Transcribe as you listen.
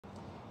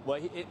Well,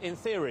 in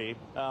theory,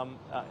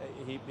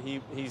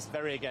 he's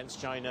very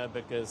against China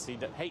because he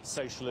hates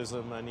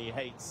socialism and he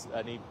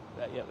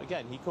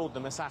called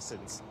them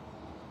assassins.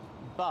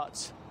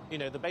 But, you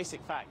know, the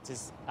basic fact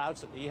is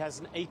he has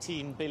an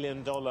 $18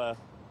 billion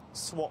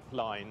swap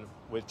line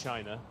with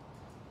China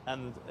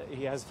and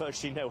he has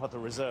virtually no other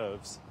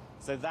reserves.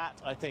 So that,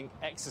 I think,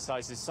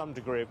 exercises some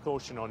degree of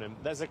caution on him.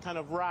 There's a kind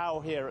of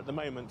row here at the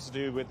moment to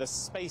do with the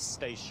space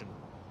station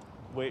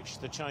which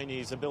the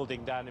Chinese are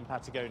building down in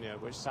Patagonia,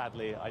 which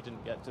sadly I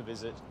didn't get to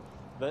visit.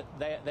 But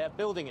they're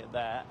building it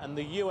there, and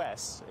the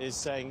US is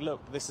saying, look,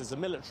 this is a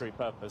military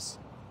purpose.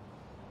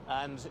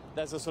 And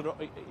there's a sort of,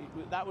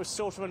 that was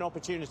sort of an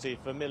opportunity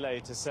for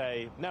Milei to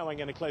say, no, I'm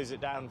going to close it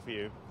down for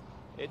you.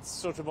 It's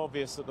sort of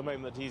obvious at the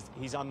moment that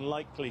he's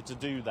unlikely to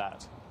do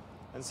that.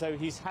 And so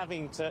he's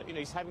having to,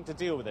 he's having to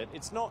deal with it.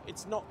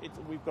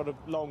 We've got a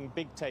long,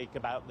 big take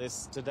about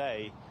this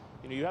today.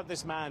 You have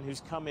this man who's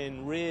come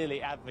in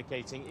really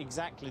advocating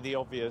exactly the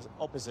obvious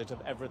opposite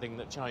of everything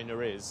that China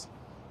is.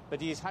 But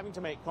he is having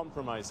to make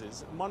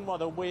compromises. And one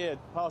rather weird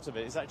part of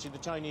it is actually the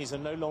Chinese are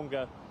no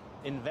longer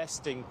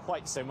investing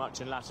quite so much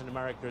in Latin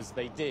America as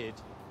they did.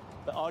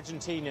 But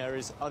Argentina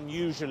is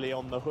unusually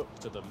on the hook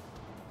to them.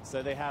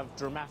 So they have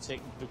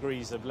dramatic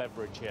degrees of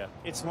leverage here.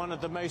 It's one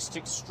of the most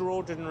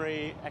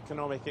extraordinary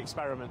economic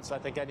experiments I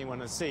think anyone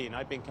has seen.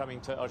 I've been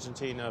coming to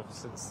Argentina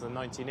since the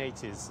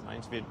 1980s. I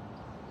interviewed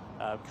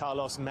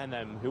Carlos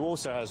Menem, who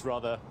also has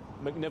rather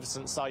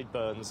magnificent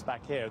sideburns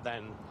back here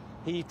then.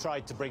 He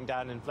tried to bring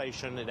down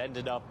inflation. It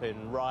ended up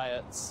in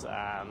riots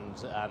and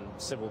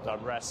civil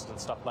unrest and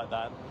stuff like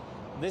that.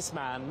 This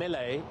man,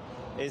 Milei,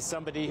 is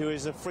somebody who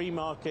is a free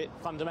market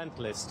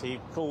fundamentalist. He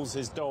calls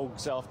his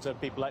dogs after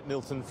people like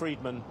Milton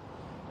Friedman.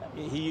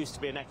 He used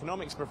to be an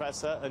economics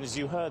professor, and as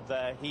you heard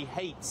there, he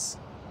hates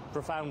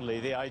profoundly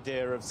the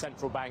idea of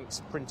central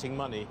banks printing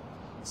money.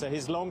 So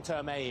his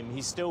long-term aim,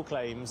 he still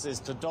claims,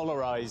 is to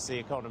dollarize the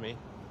economy,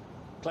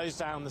 close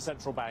down the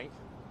central bank,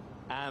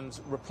 and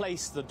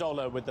replace the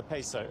dollar with the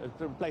peso,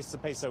 replace the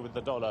peso with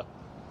the dollar.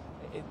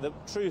 The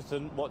truth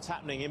and what's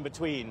happening in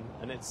between,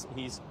 and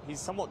he's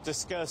somewhat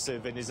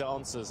discursive in his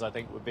answers, I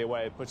think would be a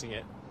way of putting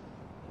it.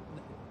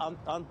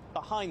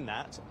 Behind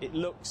that, it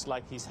looks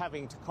like he's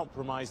having to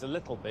compromise a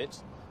little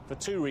bit for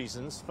two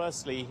reasons.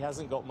 Firstly, he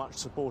hasn't got much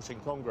support in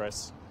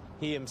Congress.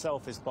 He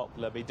himself is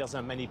popular, but he doesn't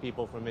have many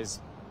people from his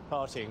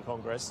party in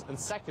Congress. And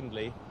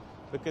secondly,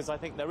 because I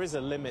think there is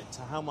a limit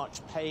to how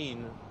much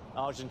pain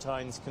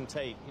Argentines can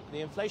take.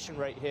 The inflation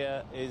rate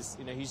here is,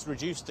 he's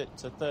reduced it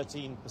to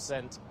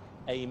 13%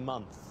 a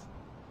month.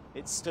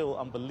 It's still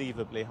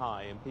unbelievably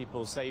high, and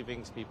people's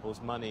savings,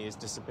 people's money is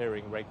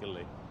disappearing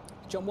regularly.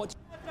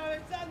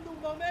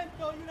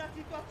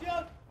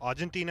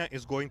 Argentina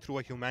is going through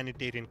a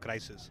humanitarian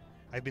crisis.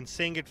 I've been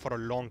saying it for a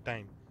long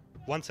time.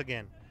 Once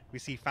again, we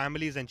see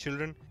families and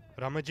children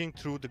rummaging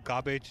through the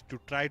garbage to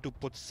try to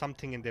put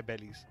something in their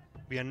bellies.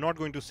 We are not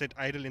going to sit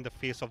idle in the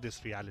face of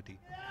this reality.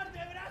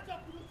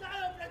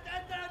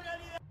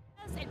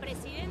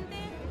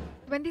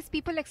 When these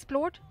people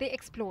explode, they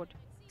explode.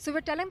 So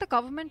we're telling the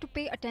government to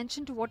pay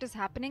attention to what is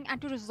happening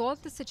and to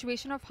resolve the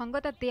situation of hunger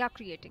that they are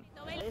creating.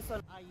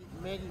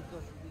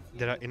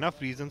 There are enough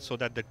reasons so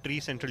that the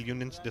three central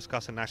unions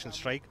discuss a national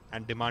strike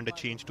and demand a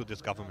change to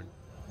this government.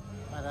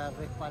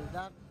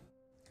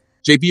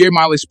 Javier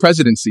Milei's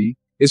presidency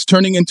is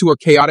turning into a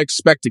chaotic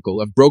spectacle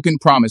of broken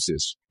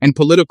promises and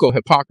political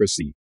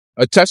hypocrisy,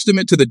 a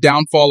testament to the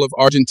downfall of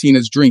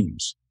Argentina's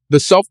dreams. The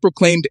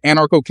self-proclaimed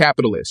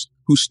anarcho-capitalist,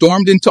 who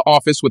stormed into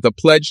office with a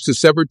pledge to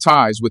sever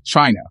ties with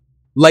China,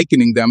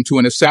 likening them to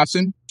an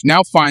assassin,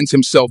 now finds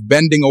himself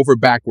bending over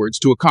backwards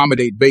to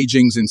accommodate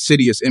Beijing's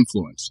insidious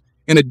influence,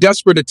 in a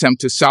desperate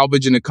attempt to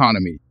salvage an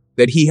economy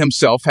that he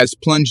himself has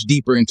plunged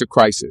deeper into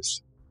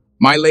crisis.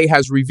 Milei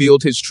has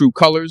revealed his true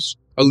colors,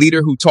 a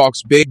leader who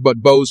talks big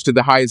but bows to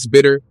the highest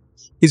bidder.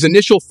 His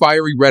initial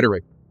fiery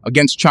rhetoric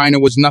against China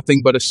was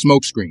nothing but a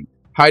smokescreen,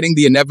 hiding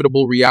the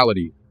inevitable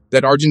reality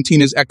that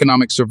Argentina's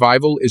economic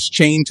survival is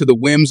chained to the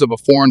whims of a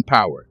foreign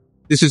power.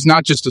 This is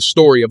not just a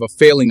story of a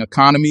failing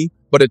economy,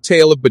 but a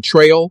tale of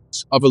betrayal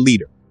of a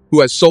leader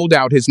who has sold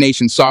out his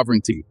nation's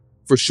sovereignty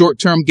for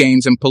short-term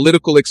gains and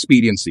political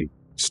expediency.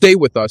 Stay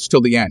with us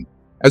till the end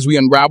as we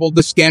unravel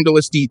the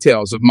scandalous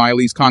details of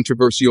Milei's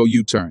controversial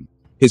U-turn,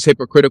 his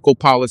hypocritical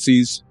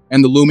policies,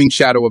 and the looming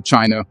shadow of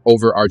China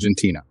over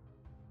Argentina.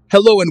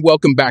 Hello and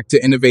welcome back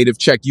to Innovative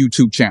Check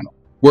YouTube channel,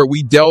 where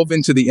we delve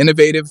into the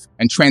innovative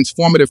and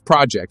transformative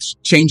projects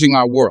changing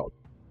our world.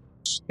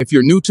 If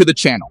you're new to the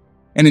channel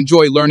and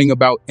enjoy learning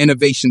about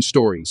innovation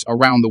stories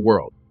around the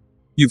world,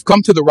 you've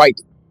come to the right.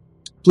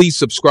 Please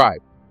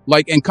subscribe,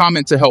 like, and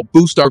comment to help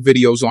boost our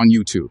videos on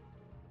YouTube.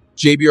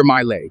 Javier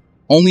Milei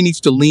only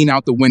needs to lean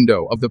out the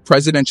window of the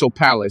presidential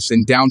palace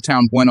in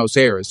downtown Buenos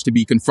Aires to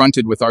be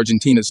confronted with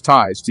Argentina's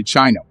ties to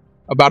China.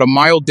 About a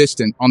mile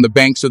distant on the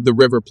banks of the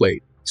River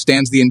Plate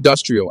stands the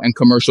Industrial and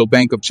Commercial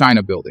Bank of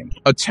China building,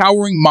 a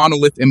towering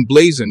monolith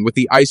emblazoned with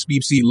the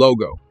ICBC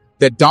logo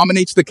that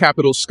dominates the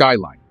capital's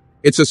skyline.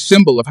 It's a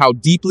symbol of how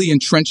deeply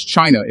entrenched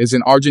China is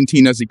in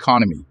Argentina's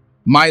economy.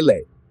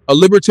 Milei, a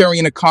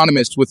libertarian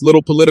economist with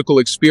little political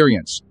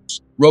experience,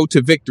 rode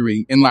to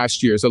victory in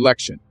last year's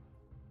election,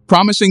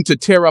 promising to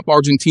tear up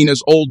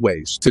Argentina's old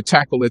ways to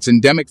tackle its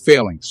endemic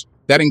failings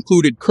that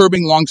included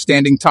curbing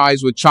long-standing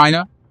ties with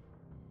China.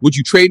 Would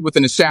you trade with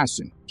an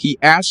assassin? He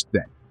asked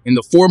then, in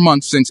the 4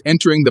 months since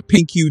entering the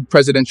pink-hued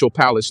presidential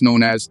palace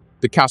known as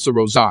the Casa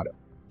Rosada.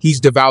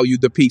 He's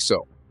devalued the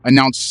peso,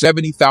 announced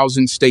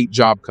 70,000 state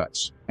job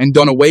cuts, and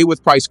done away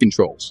with price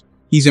controls.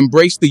 He's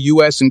embraced the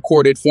U.S. and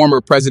courted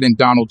former President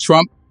Donald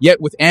Trump, yet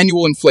with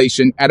annual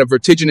inflation at a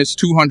vertiginous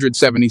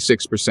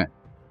 276%.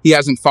 He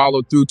hasn't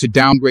followed through to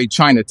downgrade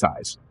China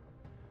ties.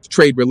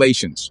 Trade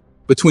relations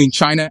between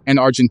China and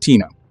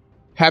Argentina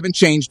haven't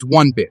changed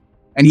one bit,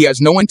 and he has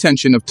no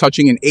intention of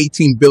touching an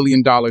 $18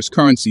 billion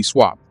currency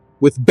swap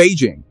with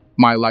Beijing.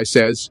 Milei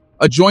says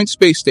a joint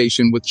space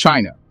station with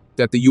China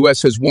that the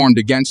U.S. has warned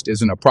against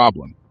isn't a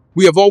problem.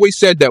 We have always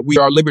said that we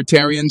are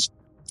libertarians,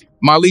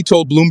 Milei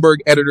told Bloomberg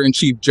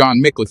editor-in-chief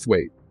John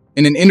Micklethwait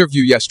in an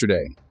interview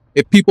yesterday.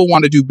 If people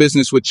want to do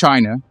business with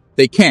China,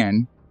 they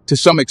can, to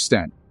some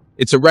extent.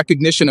 It's a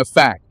recognition of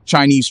fact.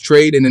 Chinese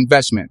trade and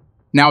investment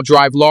now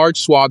drive large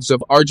swaths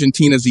of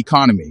Argentina's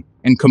economy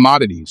and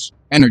commodities,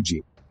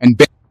 energy,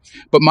 and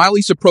but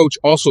Milei's approach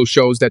also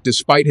shows that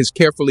despite his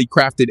carefully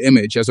crafted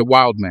image as a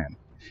wild man,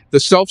 the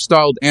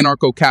self-styled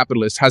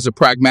anarcho-capitalist has a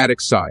pragmatic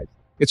side.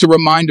 It's a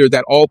reminder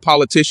that all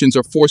politicians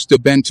are forced to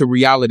bend to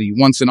reality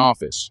once in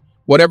office,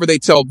 whatever they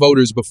tell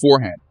voters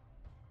beforehand.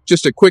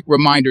 Just a quick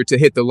reminder to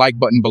hit the like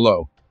button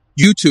below.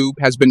 YouTube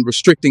has been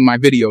restricting my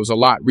videos a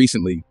lot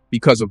recently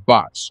because of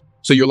bots,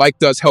 so your like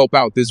does help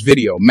out this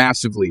video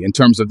massively in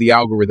terms of the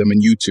algorithm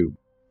in YouTube.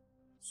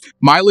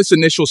 Milei's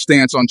initial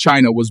stance on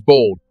China was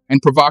bold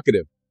and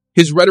provocative.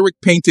 His rhetoric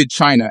painted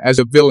China as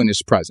a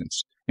villainous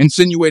presence,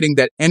 insinuating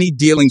that any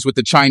dealings with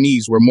the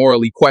Chinese were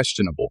morally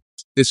questionable.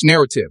 This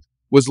narrative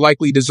was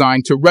likely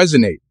designed to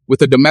resonate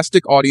with a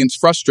domestic audience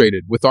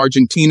frustrated with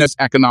Argentina's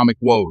economic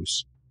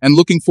woes and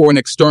looking for an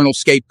external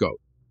scapegoat.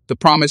 The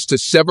promise to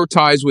sever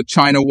ties with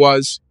China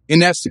was,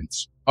 in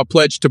essence, a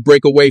pledge to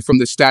break away from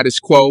the status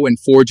quo and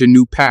forge a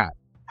new path.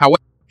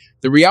 However,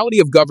 the reality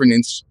of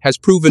governance has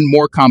proven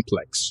more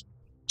complex.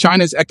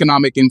 China's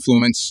economic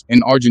influence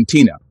in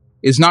Argentina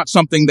is not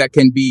something that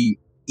can be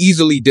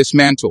easily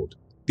dismantled.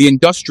 The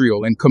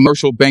Industrial and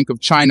Commercial Bank of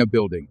China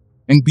building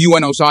in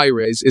Buenos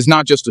Aires is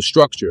not just a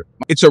structure.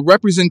 It's a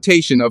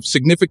representation of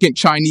significant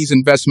Chinese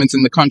investments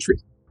in the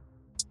country.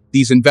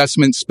 These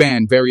investments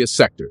span various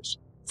sectors,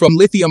 from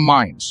lithium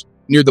mines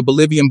near the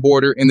Bolivian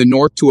border in the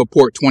north to a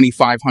port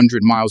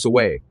 2,500 miles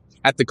away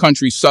at the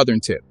country's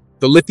southern tip.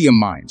 The lithium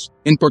mines,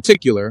 in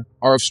particular,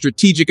 are of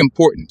strategic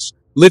importance.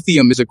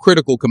 Lithium is a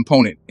critical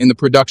component in the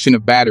production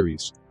of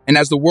batteries, and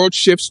as the world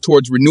shifts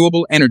towards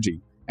renewable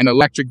energy and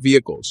electric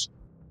vehicles,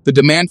 the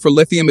demand for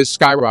lithium is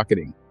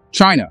skyrocketing.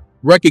 China,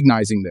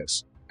 recognizing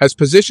this, has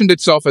positioned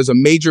itself as a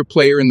major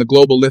player in the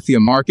global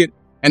lithium market,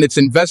 and its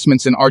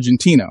investments in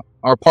Argentina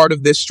are part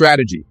of this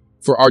strategy.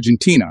 For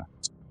Argentina,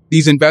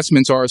 these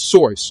investments are a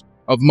source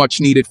of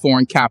much-needed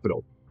foreign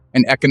capital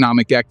and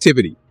economic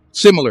activity.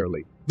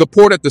 Similarly, the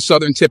port at the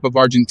southern tip of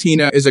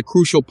Argentina is a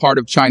crucial part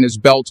of China's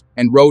Belt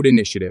and Road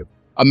Initiative,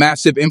 a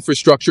massive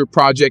infrastructure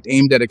project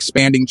aimed at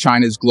expanding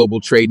China's global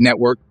trade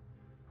network.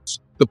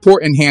 The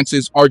port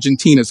enhances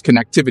Argentina's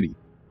connectivity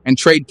and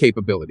trade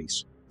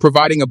capabilities,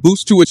 providing a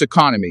boost to its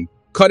economy.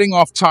 Cutting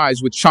off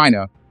ties with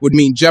China would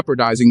mean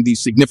jeopardizing these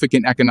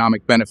significant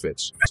economic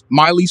benefits.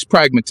 Milei's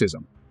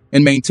pragmatism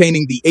in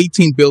maintaining the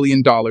 $18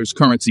 billion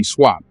currency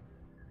swap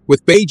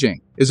with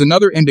Beijing is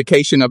another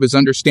indication of his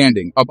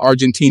understanding of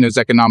Argentina's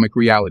economic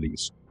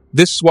realities.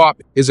 This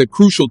swap is a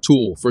crucial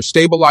tool for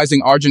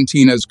stabilizing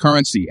Argentina's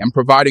currency and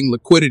providing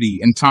liquidity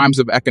in times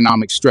of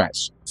economic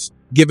stress.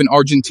 Given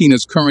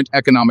Argentina's current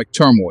economic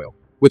turmoil,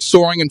 with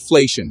soaring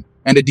inflation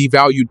and a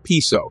devalued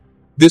peso,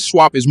 this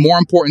swap is more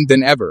important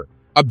than ever.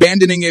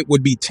 Abandoning it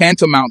would be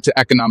tantamount to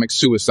economic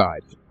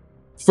suicide.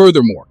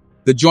 Furthermore,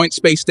 the joint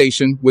space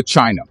station with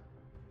China,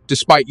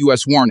 despite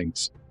U.S.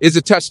 warnings, is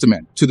a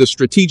testament to the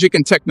strategic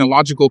and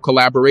technological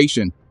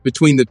collaboration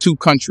between the two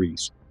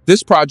countries.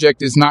 This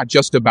project is not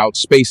just about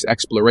space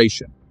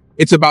exploration.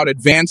 It's about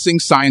advancing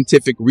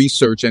scientific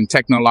research and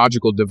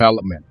technological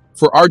development.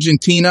 For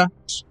Argentina,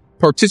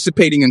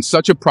 participating in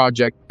such a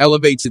project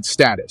elevates its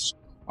status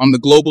on the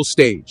global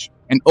stage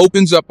and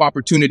opens up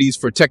opportunities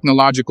for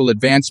technological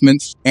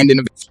advancements and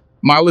innovation.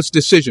 Milei's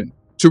decision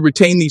to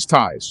retain these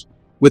ties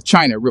with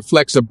China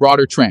reflects a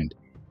broader trend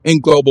in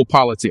global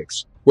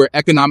politics, where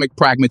economic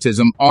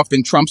pragmatism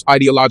often trumps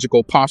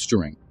ideological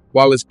posturing.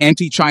 While his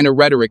anti-China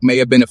rhetoric may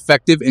have been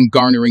effective in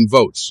garnering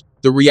votes,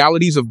 the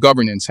realities of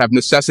governance have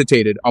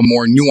necessitated a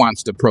more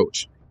nuanced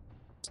approach.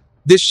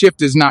 This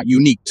shift is not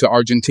unique to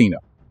Argentina.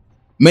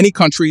 Many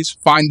countries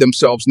find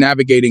themselves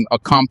navigating a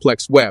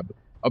complex web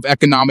of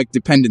economic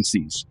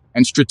dependencies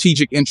and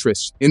strategic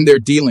interests in their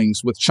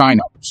dealings with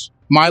China.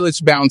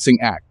 Milei's balancing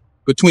act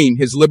between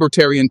his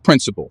libertarian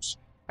principles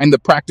and the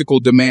practical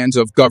demands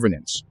of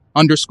governance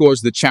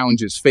underscores the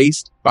challenges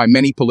faced by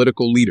many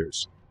political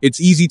leaders. It's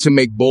easy to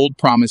make bold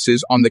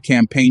promises on the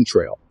campaign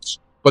trail,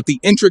 but the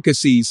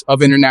intricacies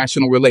of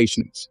international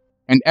relations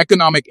and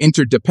economic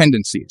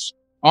interdependencies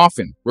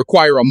often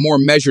require a more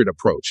measured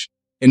approach.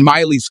 In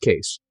Milei's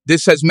case,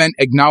 this has meant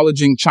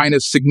acknowledging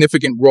China's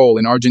significant role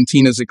in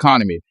Argentina's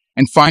economy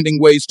and finding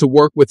ways to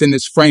work within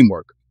this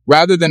framework,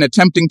 rather than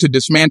attempting to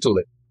dismantle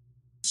it.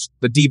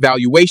 The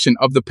devaluation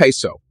of the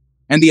peso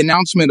and the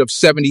announcement of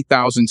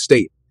 70,000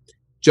 state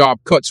job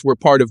cuts were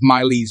part of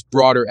Milei's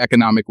broader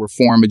economic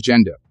reform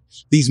agenda.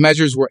 These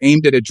measures were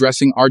aimed at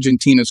addressing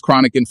Argentina's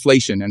chronic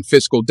inflation and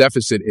fiscal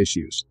deficit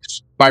issues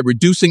by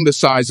reducing the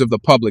size of the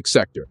public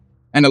sector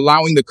and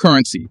allowing the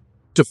currency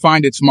to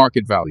find its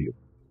market value.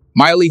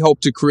 Milei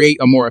hoped to create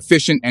a more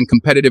efficient and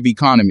competitive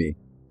economy.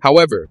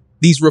 However,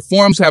 these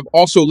reforms have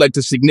also led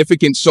to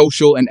significant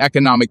social and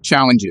economic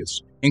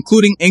challenges,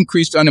 including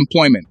increased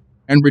unemployment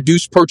and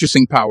reduced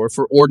purchasing power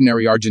for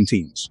ordinary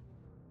Argentines.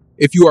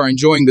 If you are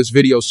enjoying this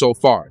video so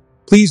far,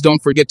 please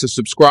don't forget to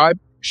subscribe,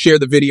 share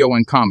the video,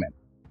 and comment.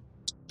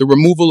 The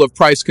removal of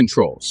price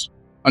controls,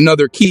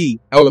 another key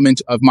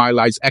element of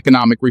Milei's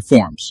economic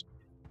reforms,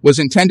 was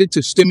intended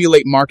to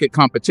stimulate market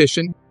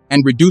competition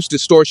and reduce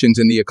distortions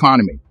in the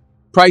economy.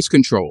 Price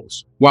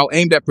controls, while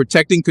aimed at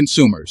protecting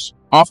consumers,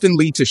 often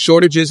lead to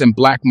shortages and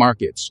black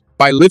markets.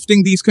 By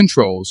lifting these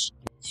controls,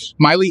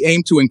 Milei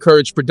aimed to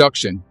encourage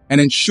production and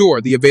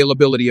ensure the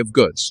availability of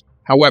goods.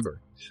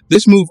 However,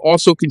 this move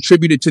also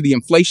contributed to the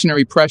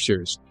inflationary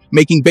pressures,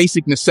 making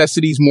basic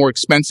necessities more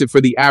expensive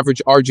for the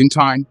average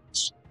Argentine.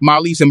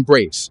 Milei's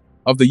embrace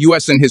of the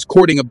U.S. and his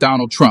courting of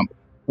Donald Trump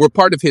were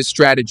part of his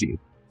strategy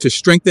to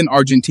strengthen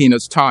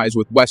Argentina's ties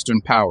with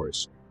Western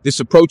powers. This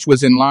approach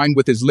was in line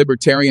with his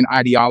libertarian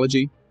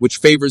ideology, which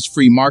favors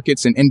free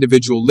markets and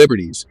individual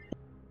liberties.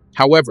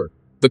 However,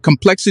 the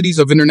complexities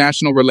of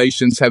international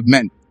relations have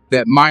meant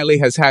that Milei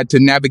has had to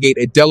navigate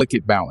a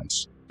delicate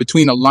balance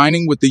between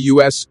aligning with the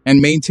U.S. and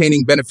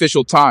maintaining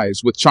beneficial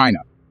ties with China.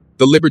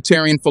 The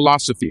libertarian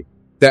philosophy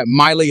that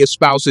Milei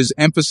espouses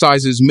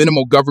emphasizes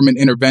minimal government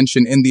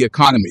intervention in the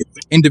economy,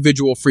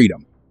 individual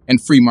freedom, and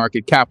free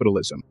market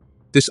capitalism.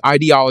 This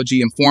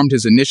ideology informed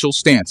his initial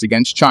stance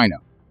against China,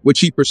 which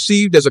he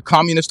perceived as a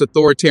communist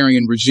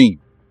authoritarian regime.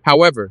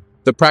 However,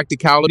 the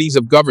practicalities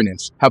of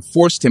governance have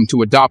forced him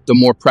to adopt a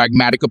more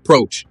pragmatic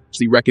approach,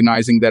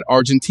 recognizing that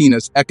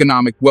Argentina's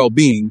economic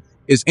well-being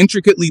is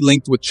intricately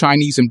linked with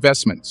Chinese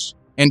investments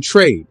and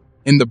trade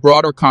in the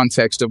broader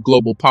context of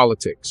global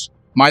politics.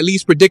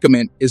 Milei's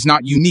predicament is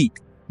not unique.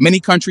 Many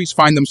countries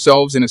find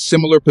themselves in a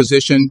similar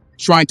position,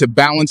 trying to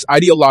balance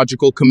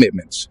ideological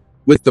commitments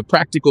with the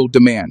practical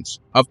demands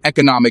of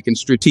economic and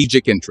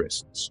strategic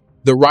interests.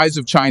 The rise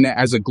of China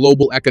as a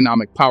global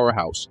economic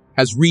powerhouse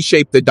has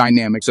reshaped the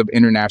dynamics of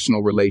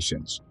international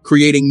relations,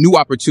 creating new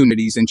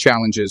opportunities and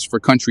challenges for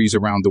countries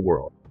around the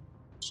world.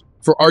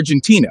 For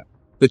Argentina,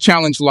 the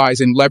challenge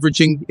lies in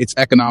leveraging its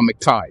economic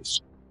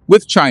ties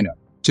with China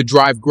to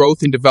drive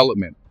growth and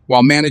development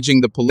while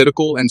managing the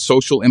political and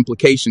social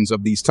implications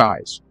of these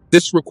ties.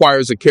 This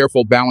requires a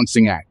careful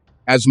balancing act.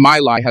 As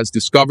Milei has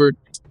discovered,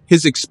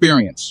 his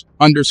experience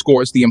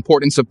underscores the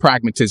importance of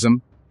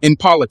pragmatism in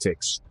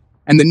politics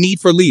and the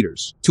need for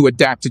leaders to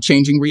adapt to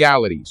changing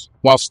realities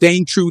while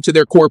staying true to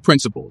their core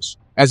principles.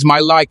 As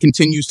Milei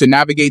continues to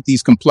navigate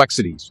these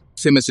complexities,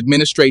 his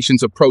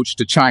administration's approach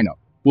to China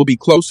will be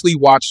closely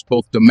watched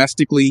both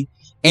domestically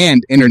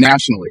and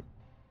internationally.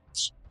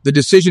 The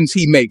decisions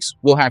he makes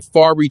will have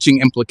far-reaching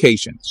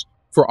implications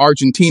for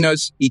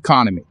Argentina's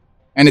economy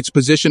and its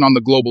position on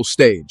the global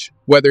stage.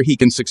 Whether he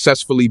can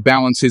successfully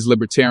balance his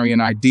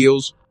libertarian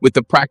ideals with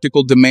the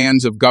practical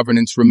demands of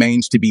governance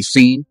remains to be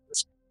seen,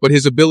 but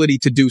his ability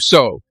to do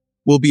so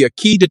will be a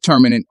key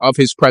determinant of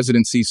his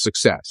presidency's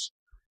success.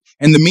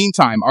 In the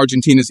meantime,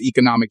 Argentina's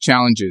economic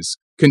challenges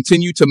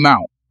continue to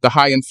mount. The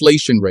high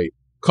inflation rate,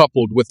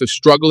 coupled with the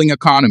struggling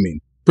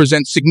economy,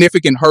 presents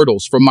significant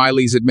hurdles for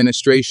Milei's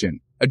administration.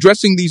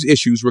 Addressing these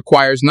issues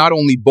requires not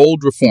only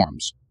bold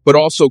reforms, but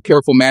also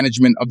careful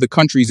management of the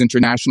country's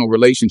international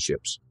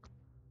relationships.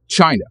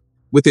 China,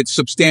 with its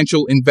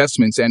substantial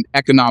investments and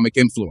economic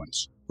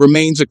influence,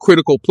 remains a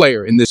critical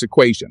player in this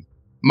equation.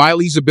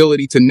 Milei's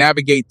ability to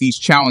navigate these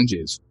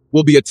challenges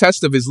will be a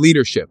test of his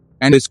leadership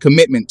and his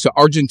commitment to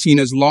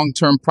Argentina's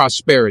long-term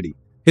prosperity.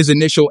 His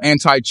initial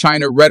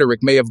anti-China rhetoric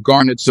may have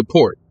garnered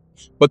support,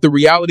 but the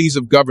realities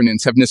of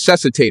governance have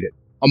necessitated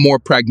a more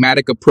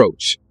pragmatic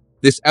approach.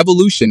 This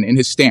evolution in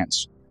his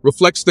stance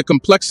reflects the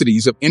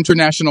complexities of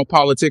international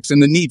politics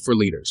and the need for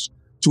leaders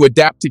to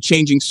adapt to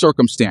changing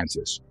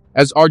circumstances.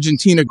 As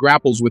Argentina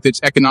grapples with its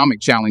economic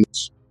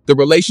challenges, the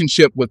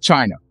relationship with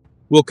China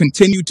will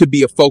continue to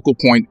be a focal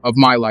point of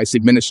Milei's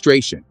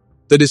administration.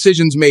 The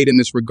decisions made in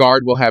this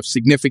regard will have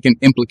significant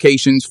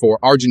implications for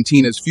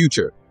Argentina's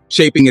future,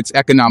 shaping its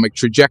economic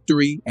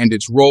trajectory and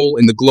its role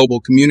in the global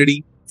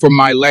community. For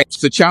Milei,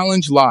 the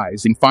challenge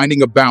lies in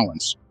finding a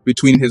balance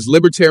between his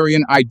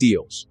libertarian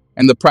ideals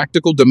and the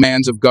practical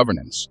demands of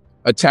governance,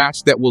 a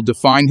task that will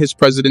define his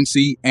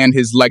presidency and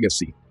his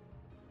legacy.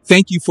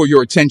 Thank you for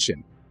your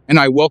attention, and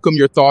I welcome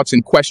your thoughts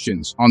and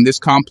questions on this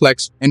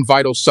complex and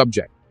vital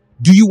subject.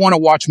 Do you want to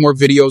watch more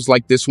videos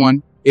like this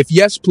one? If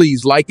yes,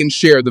 please like and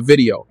share the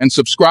video and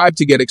subscribe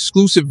to get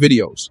exclusive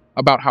videos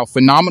about how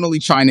phenomenally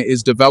China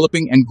is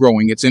developing and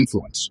growing its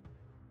influence.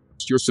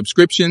 Your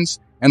subscriptions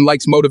and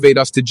likes motivate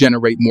us to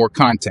generate more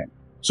content,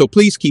 so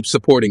please keep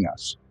supporting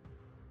us.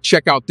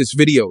 Check out this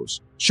videos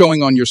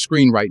showing on your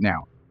screen right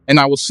now, and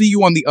I will see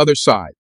you on the other side.